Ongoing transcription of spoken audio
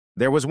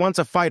There was once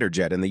a fighter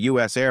jet in the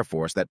U.S. Air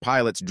Force that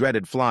pilots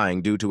dreaded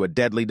flying due to a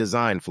deadly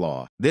design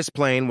flaw. This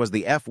plane was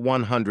the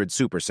F-100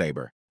 Super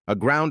Sabre. A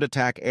ground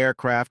attack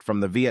aircraft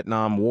from the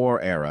Vietnam War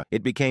era,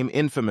 it became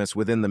infamous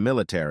within the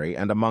military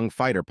and among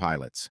fighter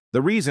pilots.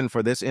 The reason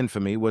for this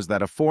infamy was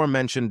that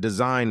aforementioned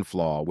design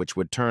flaw which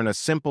would turn a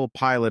simple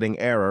piloting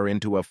error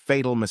into a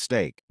fatal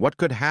mistake. What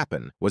could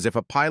happen was if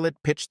a pilot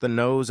pitched the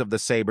nose of the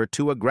Sabre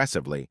too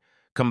aggressively,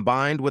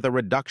 combined with a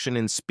reduction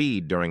in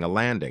speed during a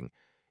landing,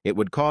 it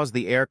would cause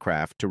the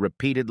aircraft to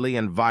repeatedly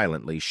and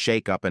violently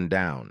shake up and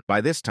down. By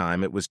this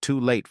time, it was too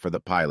late for the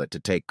pilot to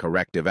take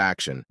corrective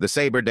action. The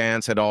Sabre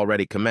dance had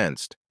already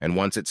commenced, and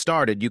once it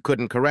started, you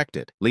couldn't correct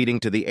it, leading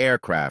to the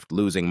aircraft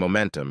losing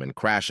momentum and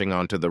crashing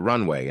onto the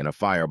runway in a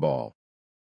fireball.